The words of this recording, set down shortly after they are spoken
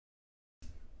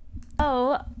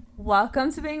Oh,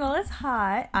 welcome to Being All Is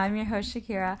Hot. I'm your host,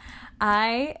 Shakira.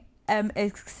 I am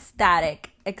excited.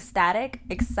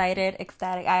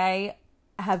 I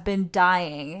have been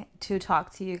dying to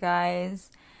talk to you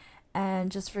guys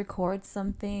and just record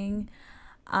something.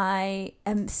 I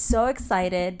am so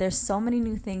excited. There's so many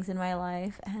new things in my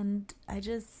life, and I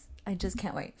just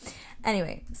can't wait.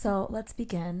 Anyway, so let's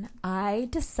begin. I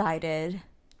decided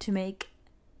to make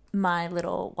my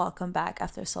little welcome back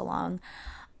after so long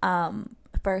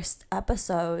first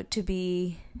episode to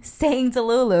be saying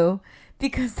Delulu,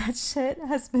 because that shit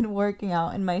has been working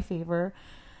out in my favor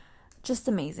just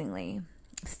amazingly.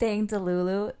 Staying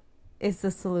Delulu is the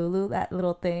Salulu, that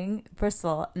little thing. First of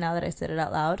all, now that I said it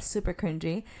out loud, super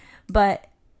cringy, but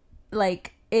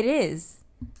like it is.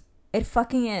 It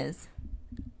fucking is.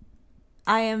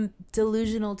 I am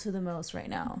delusional to the most right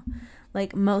now.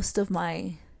 Like most of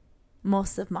my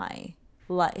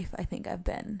life, I think I've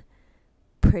been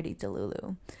pretty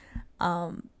delulu.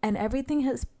 And everything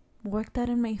has worked out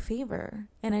in my favor.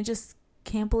 And I just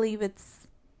can't believe it's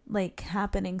like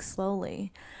happening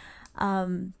slowly.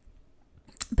 But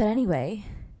anyway,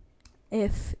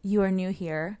 if you are new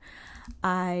here,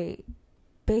 I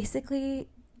basically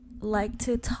like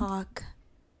to talk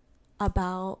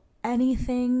about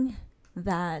anything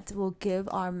that will give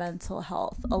our mental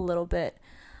health a little bit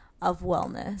of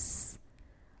wellness,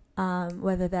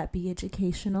 whether that be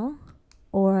educational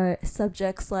or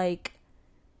subjects like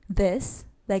this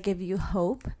that give you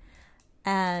hope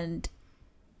and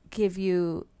give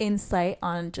you insight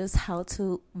on just how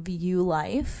to view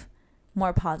life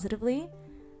more positively.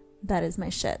 That is my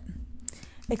shit.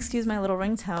 Excuse my little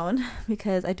ringtone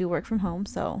because I do work from home,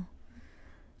 so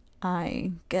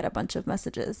I get a bunch of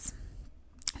messages.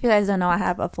 If you guys don't know, I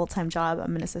have a full-time job.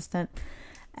 I'm an assistant,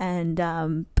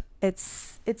 and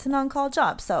it's an on-call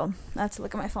job, so I have to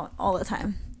look at my phone all the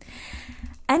time.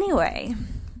 Anyway,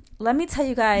 let me tell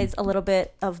you guys a little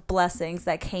bit of blessings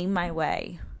that came my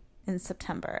way in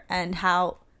September and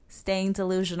how staying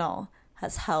delusional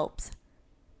has helped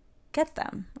get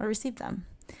them or receive them.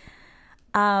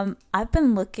 I've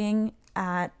been looking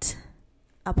at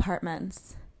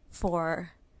apartments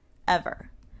forever,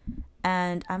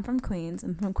 and I'm from Queens.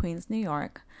 I'm from Queens, New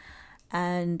York,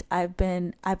 and I've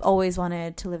always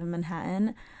wanted to live in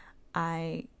Manhattan.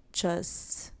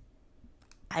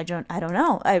 I don't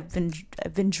know. I've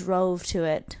been drove to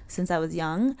it since I was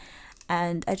young,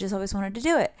 and I just always wanted to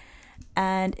do it.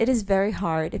 And it is very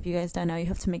hard. If you guys don't know, you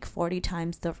have to make 40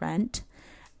 times the rent.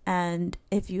 And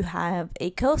if you have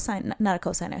a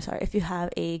if you have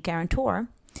a guarantor,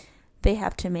 they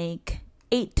have to make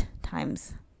 8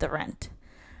 times the rent.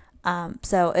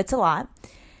 So it's a lot.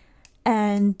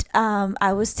 And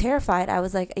I was terrified. I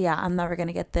was like, yeah, I'm never going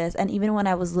to get this. And even when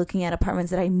I was looking at apartments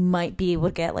that I might be able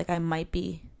to get, I'm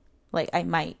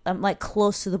like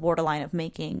close to the borderline of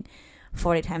making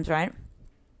 40 times rent,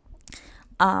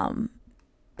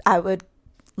 I would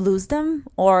lose them,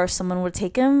 or someone would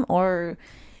take them, or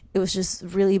it was just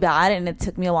really bad. And it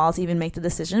took me a while to even make the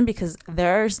decision because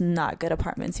there's not good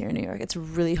apartments here in New York. It's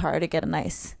really hard to get a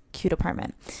nice, cute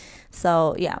apartment.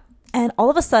 So yeah. And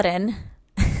all of a sudden,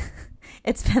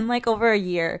 it's been like over a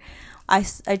year. I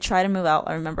tried to move out.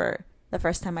 I remember the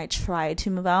first time I tried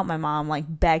to move out, my mom like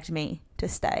begged me to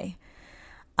stay.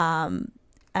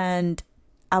 And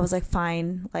I was like,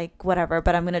 fine, like whatever,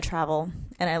 but I'm going to travel.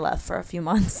 And I left for a few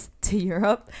months to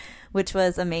Europe, which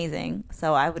was amazing.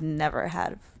 So I would never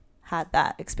have had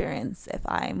that experience if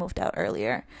I moved out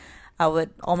earlier.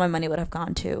 All my money would have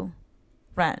gone to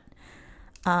rent.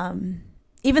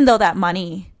 Even though that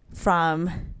money from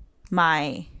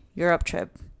my Europe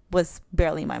trip was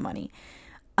barely my money.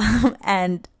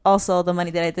 And also the money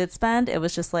that I did spend, it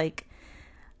was just like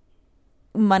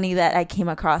money that I came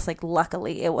across. Like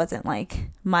luckily it wasn't like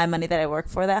my money that I worked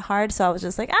for that hard. So I was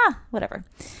just like, whatever.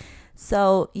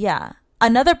 So yeah,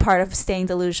 another part of staying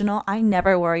delusional, I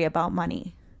never worry about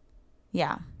money.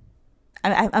 Yeah.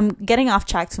 I'm getting off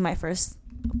track to my first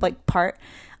like part,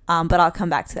 but I'll come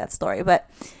back to that story. But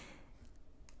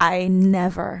I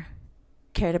never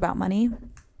cared about money.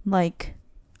 Like,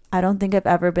 I don't think I've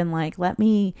ever been like, let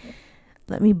me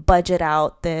budget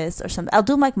out this or something. I'll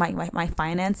do like my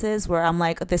finances where I'm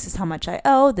like, this is how much I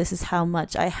owe, this is how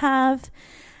much I have,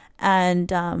 and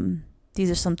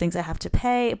these are some things I have to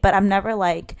pay. But I'm never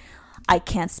like, I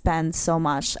can't spend so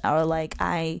much, or like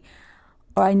I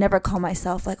never call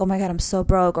myself like, oh my God, I'm so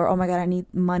broke, or oh my God, I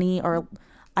need money, or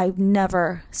I've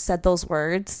never said those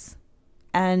words.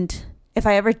 And if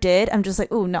I ever did, I'm just like,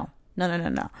 oh no.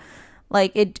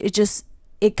 Like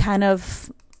it kind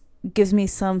of gives me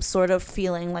some sort of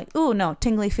feeling like, ooh, no,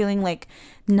 tingly feeling, like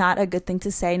not a good thing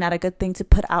to say, not a good thing to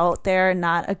put out there,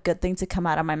 not a good thing to come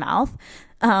out of my mouth.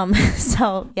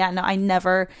 So yeah, no, I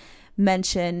never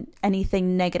mention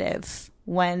anything negative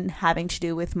when having to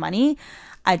do with money.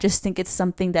 I just think it's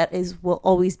something that will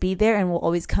always be there and will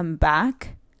always come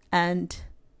back. And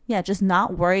yeah, just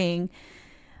not worrying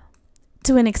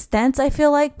to an extent, I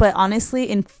feel like. But honestly,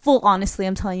 in full honesty,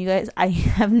 I'm telling you guys, I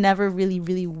have never really,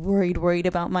 really worried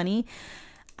about money.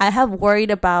 I have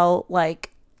worried about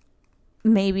like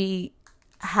maybe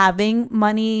having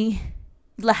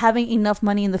enough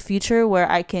money in the future where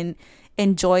I can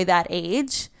enjoy that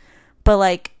age. But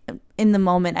like in the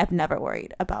moment, I've never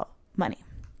worried about money.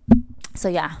 So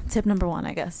yeah, tip number 1,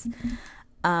 I guess.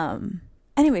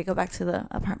 Anyway, go back to the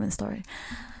apartment story.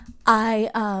 I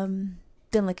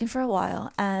been looking for a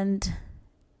while, and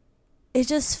it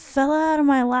just fell out of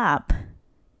my lap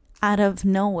out of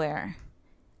nowhere.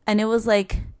 And it was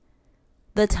like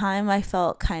the time I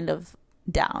felt kind of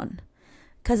down,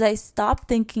 because I stopped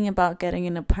thinking about getting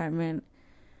an apartment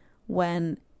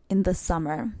when in the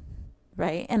summer,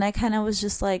 right? And I kind of was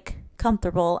just like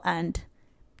comfortable and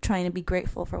trying to be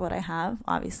grateful for what I have,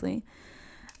 obviously.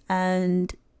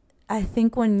 And I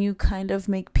think when you kind of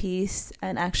make peace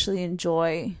and actually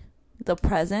enjoy the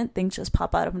present, things just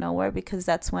pop out of nowhere, because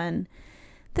that's when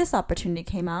this opportunity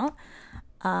came out.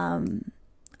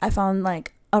 I found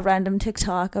like a random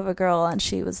TikTok of a girl, and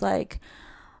she was like,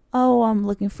 oh, I'm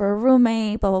looking for a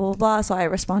roommate, blah, blah, blah, blah. So I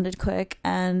responded quick,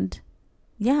 and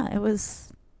yeah, it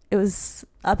was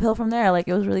uphill from there. Like,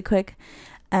 it was really quick.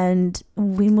 And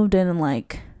we moved in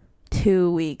like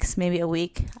 2 weeks, maybe a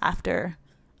week after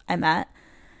I met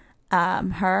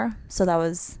her. So that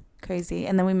was crazy.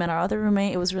 And then we met our other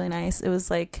roommate. It was really nice. It was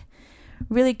like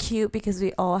really cute because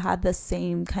we all had the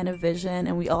same kind of vision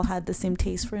and we all had the same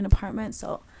taste for an apartment.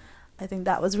 So I think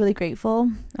that was really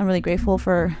grateful. I'm really grateful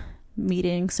for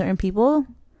meeting certain people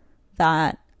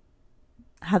that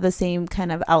have the same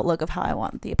kind of outlook of how I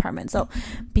want the apartment. So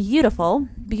beautiful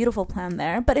plan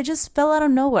there, but it just fell out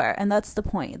of nowhere. And that's the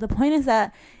point. The point is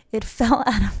that it fell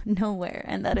out of nowhere,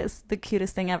 and that is the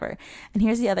cutest thing ever. And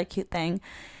here's the other cute thing.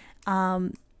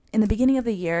 In the beginning of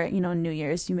the year, you know, New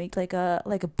Year's, you make like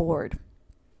a board,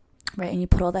 right? And you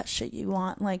put all that shit you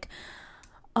want, like,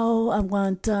 oh, I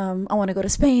want to go to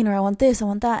Spain, or I want this, I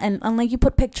want that. And like, you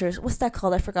put pictures. What's that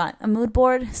called? I forgot. A mood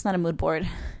board? It's not a mood board.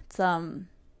 It's,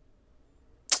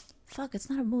 it's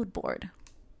not a mood board.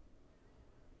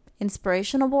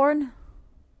 Inspirational board?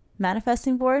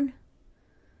 Manifesting board?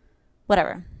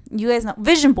 Whatever. You guys know.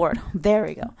 Vision board. There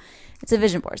we go. It's a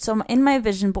vision board. So in my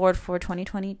vision board for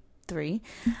 2023,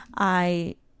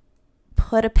 I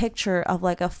put a picture of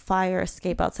like a fire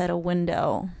escape outside a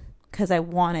window because I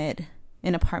wanted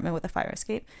an apartment with a fire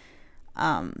escape.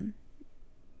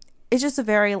 It's just a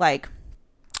very like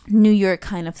New York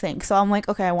kind of thing. So I'm like,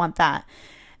 okay, I want that.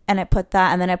 And I put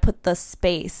that, and then I put the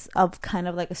space of kind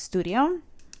of like a studio,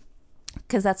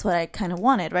 because that's what I kind of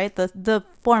wanted, right? The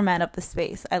format of the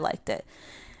space, I liked it.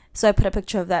 So I put a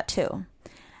picture of that too.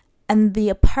 And the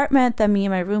apartment that me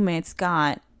and my roommates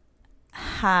got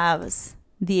has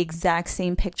the exact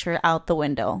same picture out the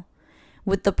window,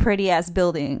 with the pretty ass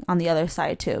building on the other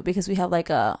side too, because we have like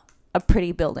a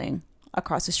pretty building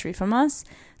across the street from us.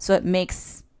 So it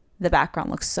makes the background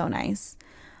look so nice.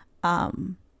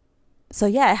 So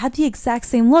yeah, it had the exact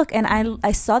same look. And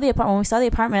I saw the apartment. When we saw the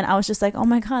apartment, I was just like, oh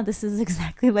my God, this is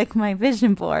exactly like my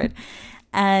vision board.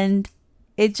 And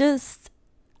it just,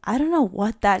 I don't know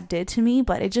what that did to me,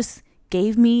 but it just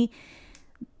gave me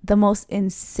the most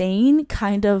insane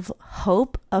kind of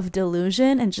hope of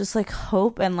delusion, and just like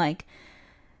hope, and like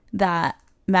that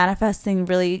manifesting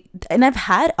really. And I've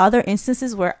had other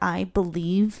instances where I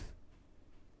believe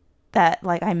that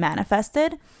like I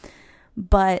manifested,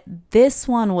 but this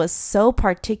one was so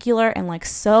particular and like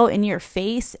so in your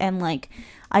face. And like,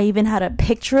 I even had a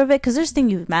picture of it, because there's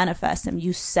things you manifest and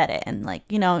you set it, and like,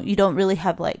 you know, you don't really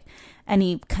have like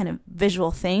any kind of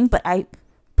visual thing. But I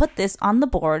put this on the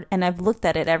board, and I've looked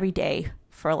at it every day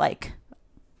for like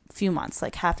a few months,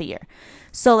 like half a year.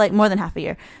 So like more than half a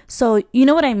year. So you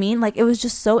know what I mean? Like, it was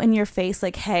just so in your face,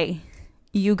 like, hey,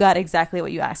 you got exactly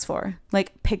what you asked for,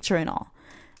 like picture and all.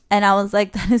 And I was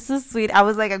like, that is so sweet. I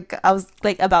was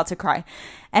like about to cry.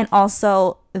 And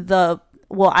also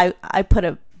I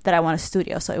put that I want a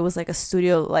studio. So it was like a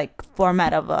studio, like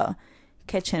format of a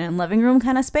kitchen and living room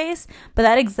kind of space. But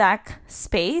that exact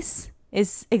space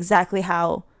is exactly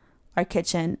how our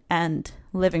kitchen and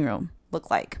living room look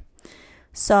like.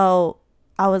 So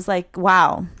I was like,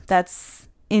 wow, that's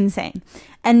insane.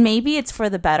 And maybe it's for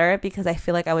the better, because I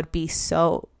feel like I would be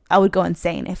so I would go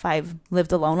insane if I've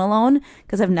lived alone,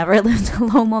 because I've never lived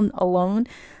alone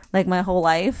like my whole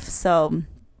life. So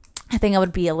I think I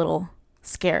would be a little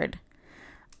scared.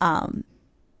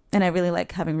 And I really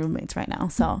like having roommates right now.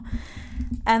 So,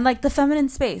 and like the feminine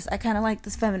space, I kind of like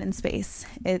this feminine space.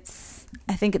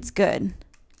 I think it's good,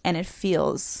 and it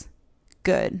feels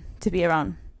good to be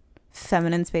around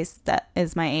feminine space that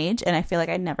is my age. And I feel like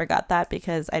I never got that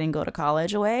because I didn't go to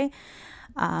college away.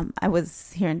 I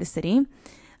was here in the city.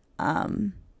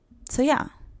 So yeah,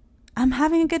 I'm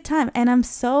having a good time, and I'm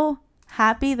so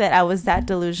happy that I was that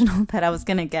delusional that I was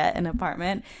going to get an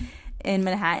apartment in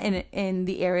Manhattan, in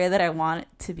the area that I want it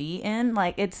to be in.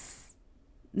 Like, it's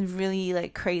really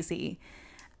like crazy,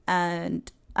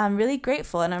 and I'm really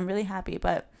grateful and I'm really happy,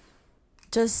 but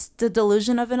just the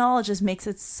delusion of it all just makes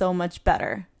it so much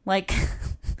better. Like,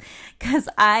 because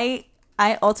I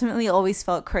ultimately always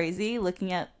felt crazy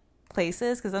looking at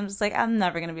places, because I'm just like, I'm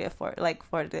never gonna be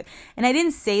afforded it. And I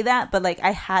didn't say that, but like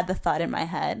I had the thought in my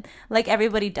head, like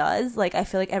everybody does. Like, I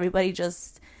feel like everybody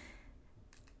just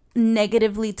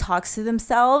negatively talks to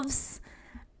themselves,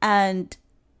 and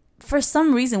for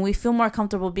some reason we feel more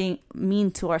comfortable being mean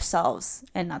to ourselves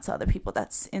and not to other people.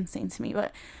 That's insane to me,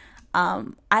 but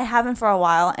I haven't for a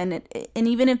while, and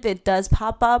even if it does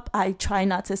pop up, I try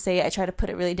not to say it. I try to put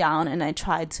it really down, and I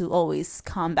try to always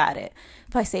combat it.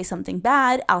 If I say something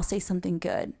bad, I'll say something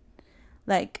good.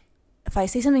 Like, if I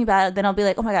say something bad, then I'll be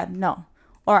like, oh my God, no.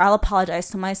 Or I'll apologize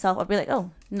to myself. I'll be like,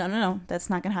 oh, no, that's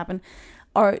not gonna happen.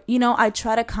 Or, I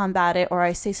try to combat it, or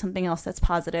I say something else that's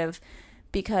positive,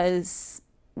 because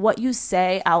what you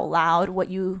say out loud, what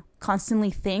you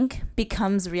constantly think,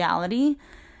 becomes reality.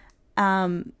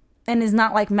 And is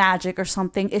not like magic or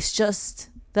something. It's just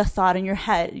the thought in your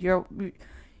head.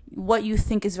 What you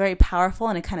think is very powerful,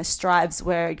 and it kind of strives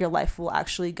where your life will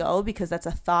actually go, because that's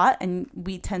a thought, and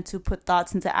we tend to put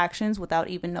thoughts into actions without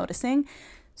even noticing.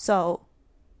 So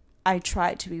I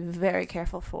try to be very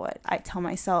careful for what I tell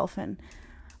myself and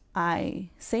I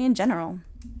say in general.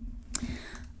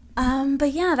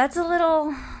 But yeah, that's a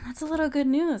little good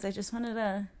news. I just wanted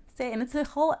to say, and it's a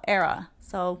whole era.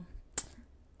 So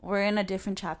we're in a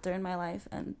different chapter in my life,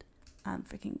 and I'm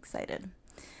freaking excited.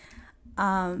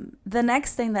 The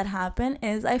next thing that happened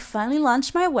is I finally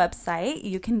launched my website.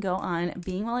 You can go on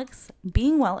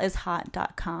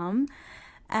beingwellishot.com,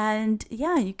 and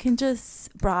yeah, you can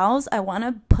just browse. I want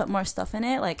to put more stuff in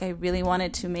it. Like, I really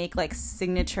wanted to make like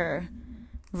signature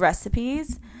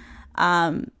recipes.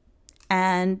 But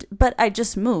I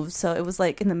just moved, so it was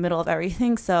like in the middle of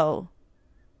everything. So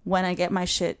when I get my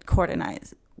shit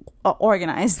organized,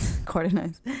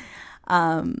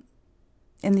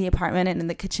 in the apartment and in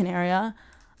the kitchen area,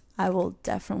 I will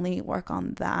definitely work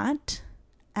on that.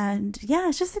 And yeah,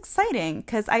 it's just exciting,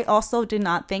 because I also did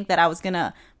not think that I was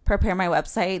gonna prepare my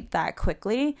website that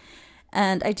quickly,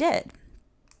 and I did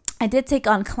take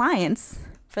on clients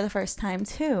for the first time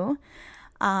too.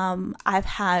 I've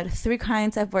had 3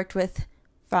 clients I've worked with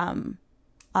from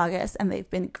August, and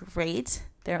they've been great.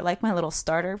 They're like my little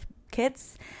starter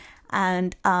kits.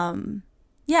 And and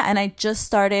I just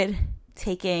started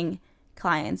taking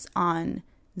clients on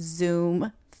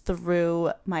Zoom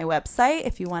through my website.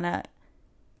 If you want to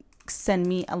send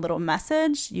me a little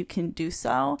message, you can do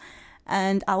so,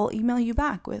 and I will email you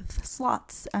back with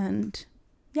slots. And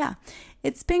yeah,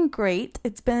 it's been great.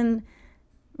 It's been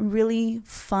really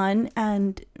fun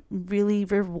and really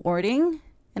rewarding,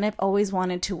 and I've always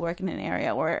wanted to work in an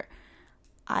area where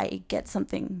I get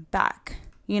something back.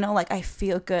 Like, I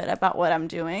feel good about what I'm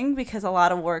doing, because a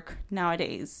lot of work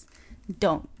nowadays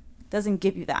doesn't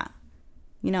give you that.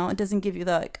 It doesn't give you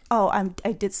the like, oh, I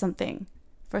did something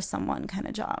for someone kind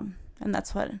of job. And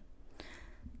that's what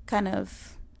kind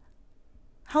of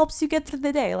helps you get through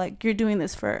the day. Like, you're doing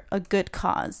this for a good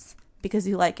cause, because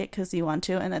you like it, because you want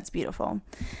to, and that's beautiful.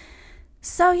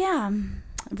 So yeah,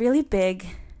 really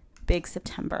big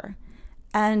September.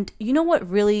 And you know what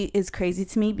really is crazy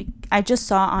to me? I just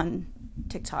saw on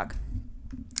TikTok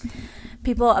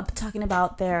people up talking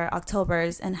about their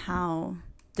Octobers and how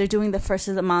they're doing the first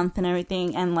of the month and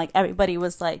everything, and like everybody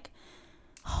was like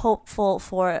hopeful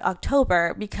for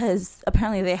October because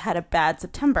apparently they had a bad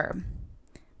September.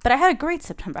 But I had a great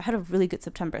September. I had a really good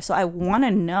September. So I want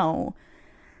to know,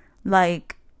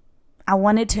 like, I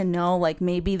wanted to know, like,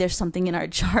 maybe there's something in our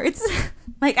charts.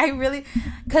 Like, I really,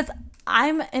 because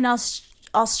I'm an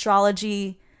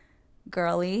astrology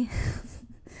girly.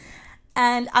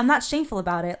 And I'm not shameful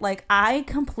about it. Like, I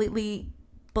completely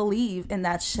believe in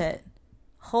that shit.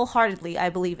 Wholeheartedly, I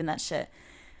believe in that shit.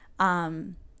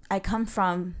 I come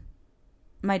from,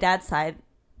 my dad's side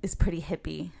is pretty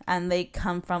hippie. And they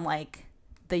come from, like,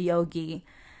 the yogi.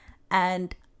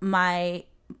 And my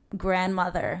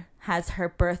grandmother has her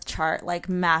birth chart like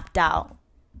mapped out,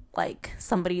 like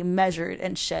somebody measured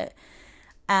and shit.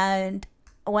 And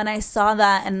when I saw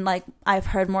that, and like I've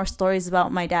heard more stories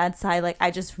about my dad's side, like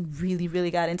I just really,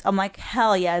 really got into, I'm like,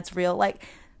 hell yeah, it's real. Like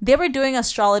they were doing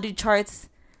astrology charts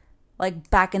like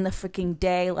back in the freaking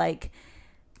day. Like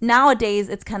nowadays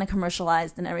it's kind of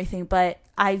commercialized and everything, but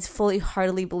I fully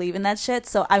heartily believe in that shit.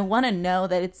 So I want to know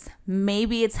that it's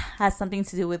has something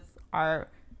to do with our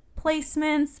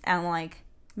placements, and like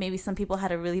maybe some people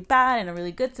had a really bad and a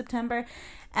really good September,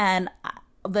 and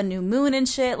the new moon and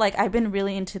shit. Like I've been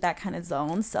really into that kind of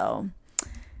zone, so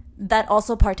that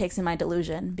also partakes in my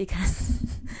delusion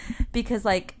because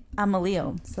like I'm a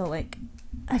Leo, so like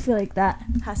I feel like that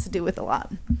has to do with a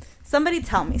lot. Somebody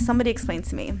explain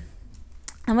to me.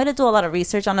 I'm going to do a lot of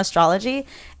research on astrology,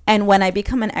 and when I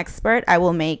become an expert, I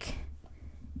will make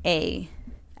a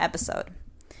episode,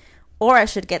 or I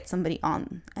should get somebody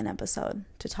on an episode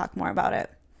to talk more about it.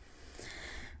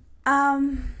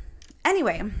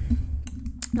 Anyway,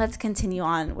 let's continue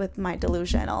on with my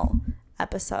delusional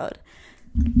episode.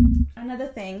 Another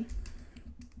thing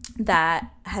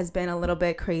that has been a little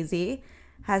bit crazy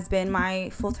has been my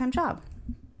full-time job.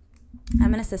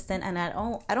 I'm an assistant, and I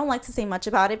don't like to say much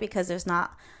about it because there's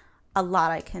not a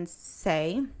lot I can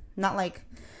say. I'm not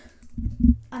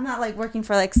like working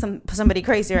for like somebody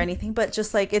crazy or anything, but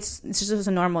just like it's just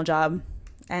a normal job,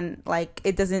 and like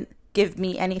it doesn't give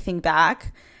me anything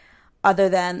back other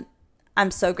than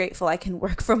I'm so grateful I can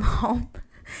work from home.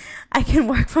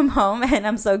 And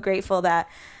I'm so grateful that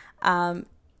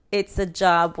it's a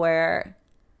job where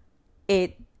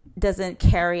it doesn't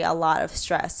carry a lot of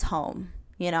stress home,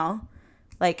 you know?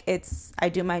 Like I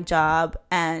do my job,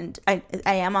 and I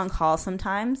am on call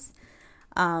sometimes,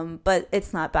 but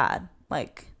it's not bad.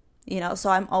 Like, you know,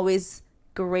 so I'm always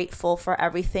grateful for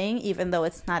everything, even though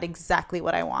it's not exactly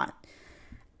what I want.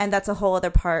 And that's a whole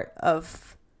other part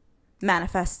of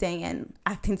manifesting and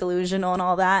acting delusional and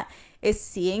all that, is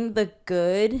seeing the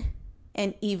good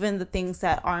and even the things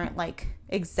that aren't like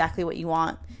exactly what you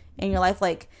want in your life.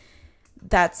 Like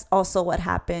that's also what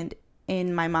happened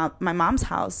in my mom's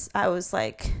house. I was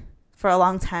like, for a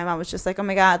long time, I was just like, oh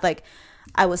my God, like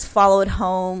I was followed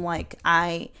home. Like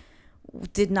I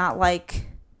did not like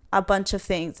a bunch of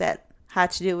things that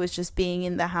had to do with just being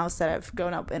in the house that I've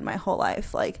grown up in my whole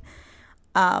life. Like,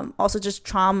 also just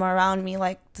trauma around me,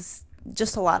 like this,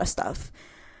 just a lot of stuff.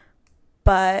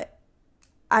 But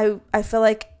I feel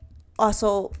like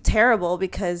also terrible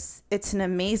because it's an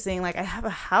amazing, like I have a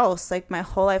house. Like my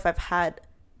whole life I've had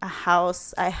a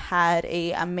house. I had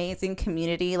a amazing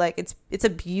community. Like it's a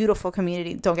beautiful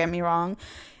community, don't get me wrong.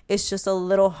 It's just a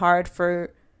little hard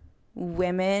for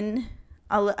women,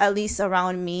 at least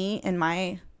around me in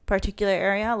my particular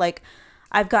area. Like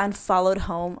I've gotten followed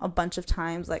home a bunch of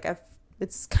times. Like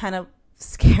it's kind of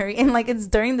scary, and like it's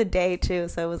during the day too,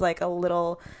 so it was like a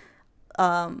little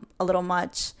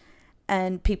much,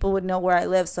 and people would know where I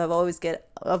live, so I've always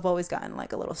gotten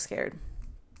like a little scared.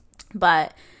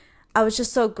 But I was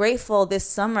just so grateful this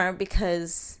summer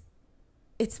because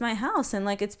it's my house and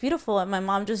like it's beautiful, and my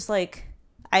mom just like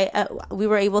we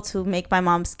were able to make my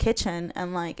mom's kitchen,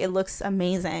 and like it looks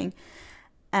amazing,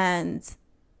 and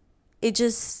it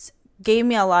just gave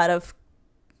me a lot of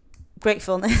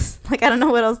gratefulness. Like I don't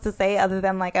know what else to say other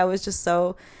than like I was just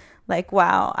so like,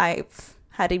 wow, I've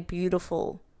had a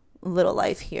beautiful little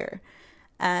life here.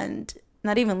 And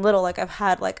not even little, like I've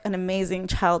had like an amazing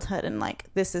childhood and like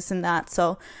this and that.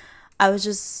 So I was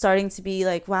just starting to be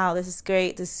like, wow, this is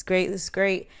great.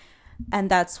 And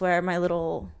that's where my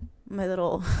little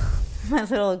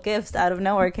gift out of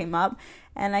nowhere came up,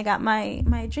 and I got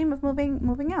my dream of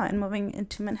moving out and moving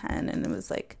into Manhattan, and it was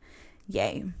like,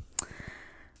 yay.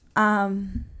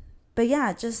 But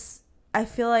yeah, just I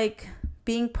feel like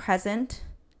being present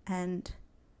and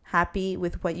happy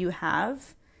with what you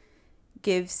have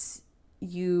gives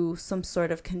you some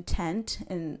sort of content,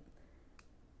 and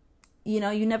you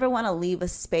know, you never want to leave a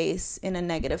space in a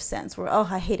negative sense where, oh,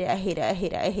 I hate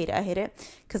it,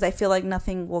 because I feel like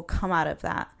nothing will come out of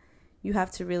that. You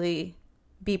have to really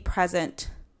be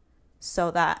present so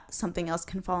that something else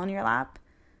can fall in your lap,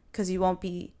 because you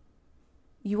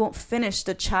won't finish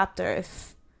the chapter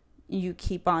if you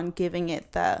keep on giving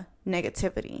it the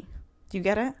negativity. Do you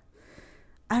get it?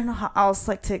 I don't know how else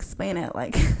like to explain it,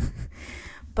 like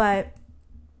but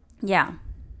yeah,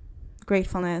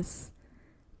 gratefulness,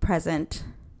 present,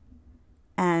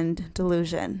 and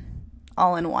delusion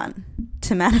all in one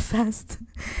to manifest.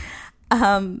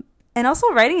 And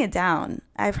also writing it down.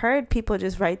 I've heard people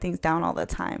just write things down all the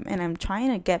time, and I'm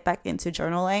trying to get back into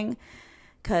journaling,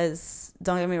 because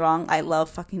don't get me wrong, I love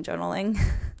fucking journaling.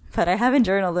 but I haven't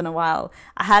journaled in a while.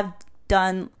 I have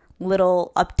done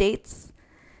little updates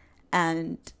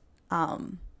and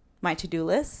my to-do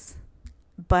lists,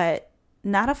 but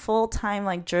not a full-time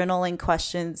like journaling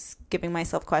questions, giving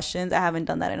myself questions. I haven't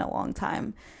done that in a long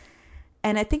time.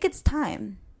 And I think it's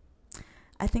time.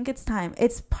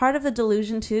 It's part of the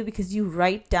delusion too, because you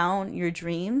write down your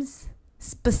dreams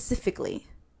specifically,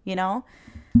 you know?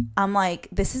 I'm like,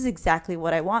 this is exactly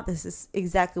what I want. This is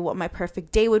exactly what my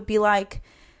perfect day would be like.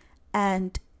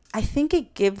 And I think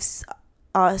it gives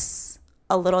us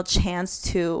a little chance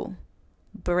to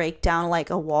break down like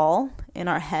a wall in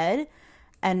our head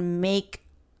and make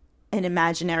an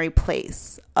imaginary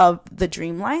place of the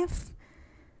dream life.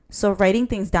 So writing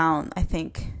things down, I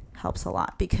think, helps a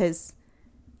lot, because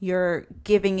you're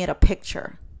giving it a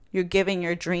picture. You're giving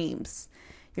your dreams,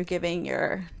 you're giving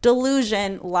your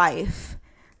delusion life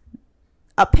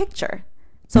a picture.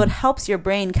 So it helps your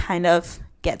brain kind of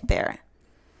get there.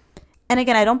 And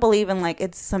again, I don't believe in like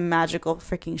it's some magical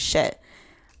freaking shit.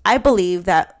 I believe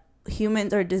that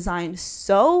humans are designed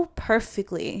so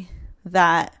perfectly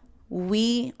that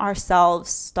we ourselves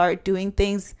start doing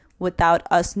things without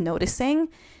us noticing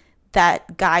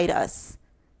that guide us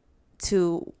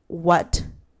to what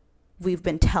we've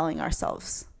been telling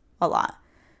ourselves a lot.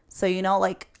 So, you know,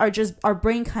 like our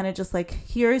brain kind of just like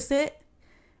hears it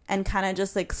and kind of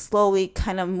just like slowly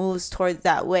kind of moves towards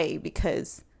that way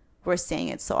because we're saying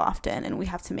it so often and we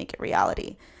have to make it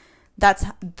reality.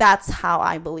 That's how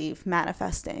I believe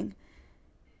manifesting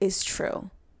is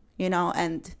true, you know,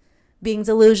 and being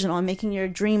delusional and making your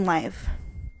dream life.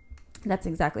 That's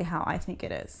exactly how I think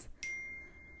it is.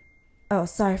 Oh,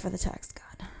 sorry for the text,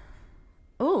 God.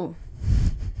 Oh,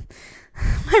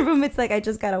 my roommate's like, I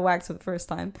just got a wax for the first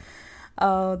time.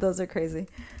 Oh, those are crazy.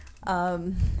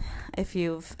 If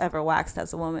you've ever waxed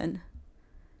as a woman,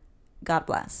 God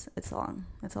bless. It's a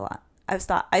lot.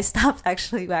 I stopped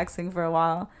actually waxing for a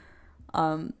while,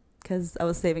 because I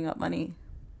was saving up money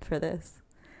for this.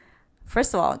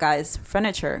 First of all, guys,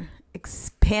 furniture,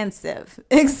 expensive.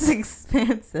 It's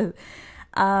expensive.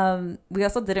 We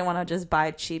also didn't want to just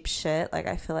buy cheap shit. Like,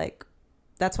 I feel like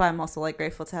that's why I'm also like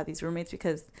grateful to have these roommates,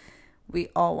 because we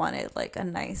all wanted like a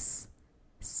nice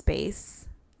space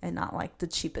and not like the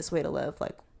cheapest way to live.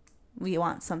 Like, we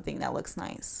want something that looks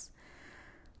nice.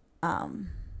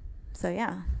 So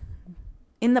yeah,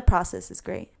 in the process is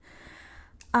great.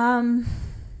 Where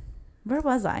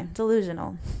was I?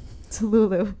 Delusional.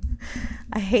 Delulu.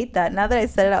 I hate that. Now that I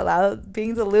said it out loud,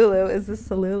 being Delulu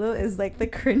is like the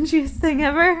cringiest thing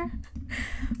ever.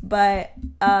 But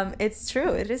it's true.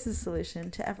 It is a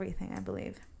solution to everything, I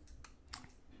believe.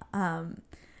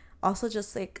 Also,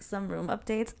 just like some room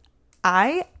updates.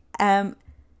 I am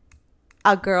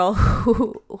a girl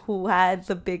who had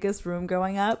the biggest room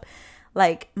growing up.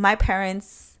 Like, my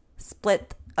parents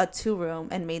split a 2-room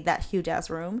and made that huge ass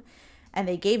room, and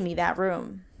they gave me that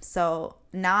room. So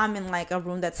now I'm in like a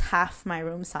room that's half my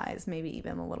room size, maybe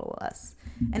even a little less.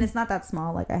 And it's not that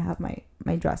small. Like, I have my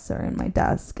dresser and my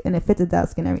desk, and it fits a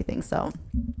desk and everything. So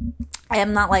I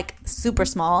am not like super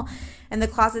small, and the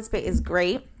closet space is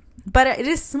great, but it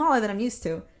is smaller than I'm used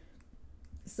to.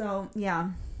 So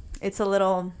yeah, it's a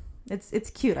little, it's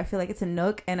cute. I feel like it's a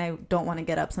nook, and I don't want to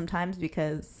get up sometimes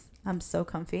because I'm so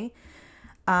comfy.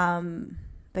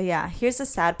 But yeah, here's the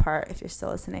sad part if you're still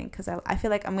listening, because I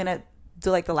feel like I'm going to do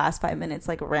like the last 5 minutes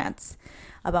like rants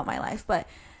about my life. But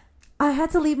I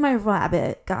had to leave my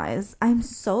rabbit, guys. I'm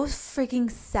so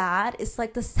freaking sad. It's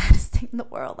like the saddest thing in the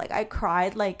world. Like, I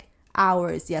cried like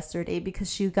hours yesterday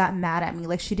because she got mad at me.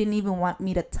 Like, she didn't even want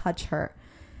me to touch her.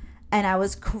 And I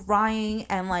was crying,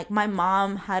 and like my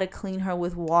mom had to clean her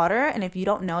with water. And if you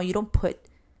don't know, you don't put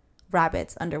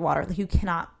rabbits underwater. Like, you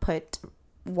cannot put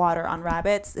water on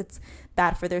rabbits. It's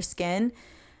bad for their skin.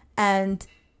 And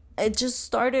it just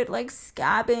started like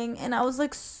scabbing, and I was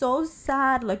like so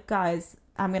sad. Like, guys,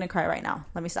 I'm gonna cry right now.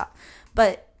 Let me stop.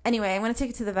 But anyway, I'm gonna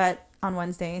take it to the vet on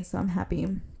Wednesday, so I'm happy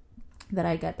that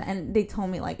I get that. And they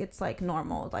told me like it's like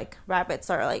normal. Like, rabbits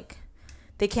are like,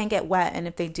 they can't get wet, and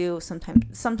if they do,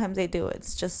 sometimes they do.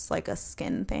 It's just like a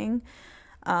skin thing.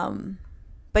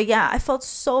 But yeah, I felt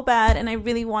so bad, and I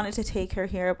really wanted to take her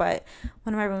here, but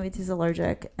one of my roommates is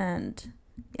allergic, and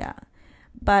yeah.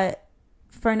 But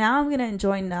for now, I'm going to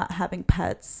enjoy not having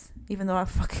pets, even though I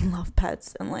fucking love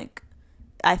pets, and like,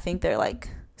 I think they're like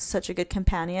such a good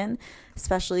companion,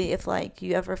 especially if like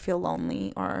you ever feel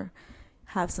lonely or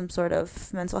have some sort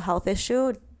of mental health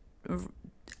issue.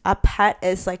 A pet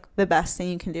is like the best thing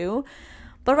you can do.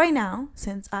 But right now,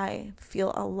 since I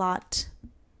feel a lot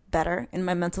better in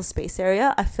my mental space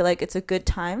area, I feel like it's a good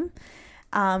time.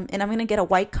 And I'm going to get a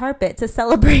white carpet to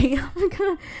celebrate.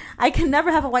 I can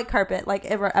never have a white carpet, like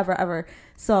ever, ever, ever.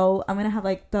 So I'm going to have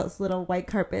like those little white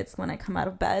carpets when I come out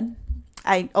of bed.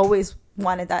 I always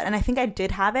wanted that. And I think I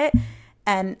did have it,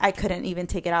 and I couldn't even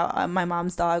take it out. My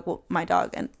mom's dog, well, my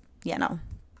dog, and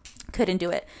couldn't do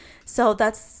it. So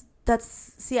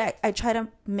see, I try to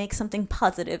make something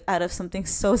positive out of something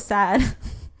so sad.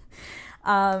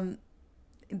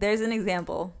 There's an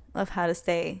example of how to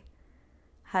stay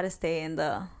in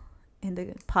the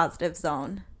positive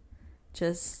zone.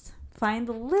 Just find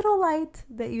the little light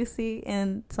that you see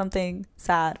in something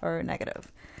sad or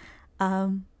negative.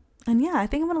 And yeah, I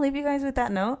think I'm gonna leave you guys with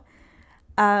that note.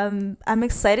 I'm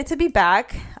excited to be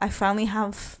back. I finally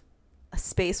have a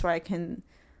space where I can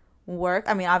work.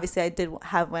 I mean, obviously I did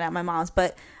have one at my mom's,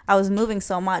 but I was moving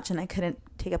so much and I couldn't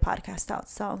take a podcast out.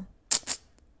 So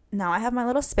now I have my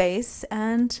little space,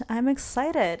 and I'm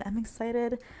excited.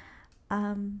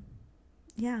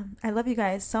 Yeah, I love you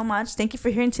guys so much. Thank you for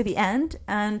hearing to the end,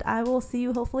 and I will see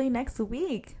you hopefully next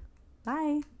week.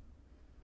 Bye.